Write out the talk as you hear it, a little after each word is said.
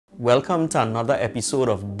Welcome to another episode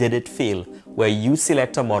of Did It Fail, where you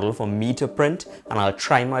select a model for me to print and I'll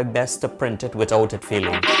try my best to print it without it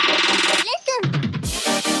failing.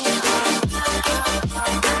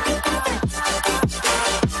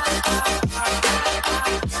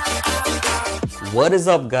 What is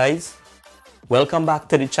up, guys? Welcome back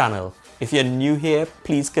to the channel. If you're new here,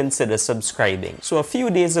 please consider subscribing. So a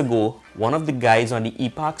few days ago, one of the guys on the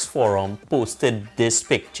Epox forum posted this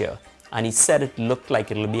picture and he said it looked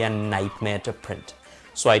like it'll be a nightmare to print.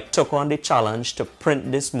 So I took on the challenge to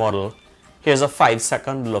print this model. Here's a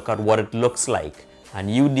 5-second look at what it looks like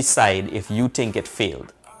and you decide if you think it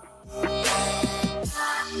failed.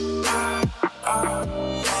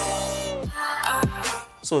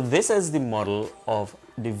 So this is the model of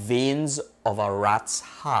the veins of a rat's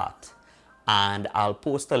heart, and I'll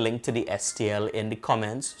post a link to the STL in the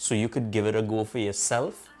comments so you could give it a go for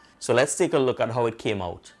yourself. So let's take a look at how it came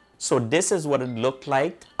out. So this is what it looked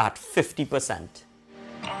like at 50%.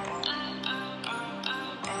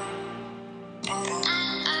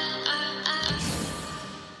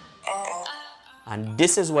 And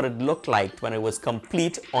this is what it looked like when it was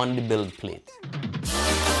complete on the build plate.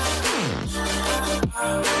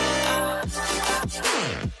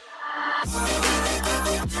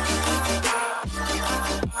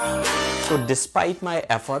 So despite my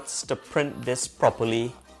efforts to print this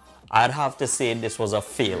properly, I'd have to say this was a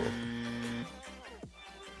fail.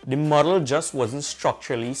 The model just wasn't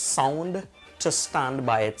structurally sound to stand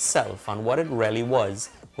by itself, and what it really was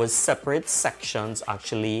separate sections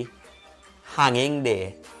actually hanging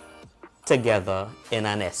there together in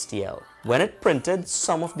an STL. When it printed,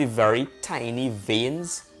 some of the very tiny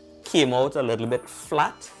veins came out a little bit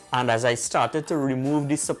flat, and as I started to remove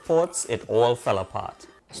the supports, it all fell apart.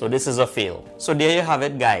 So this is a fail. So there you have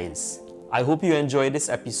it, guys. I hope you enjoyed this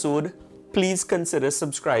episode. Please consider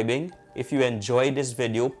subscribing. If you enjoyed this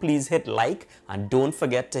video, please hit like and don't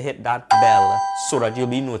forget to hit that bell so that you'll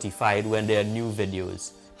be notified when there are new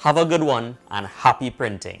videos. Have a good one and happy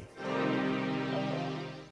printing.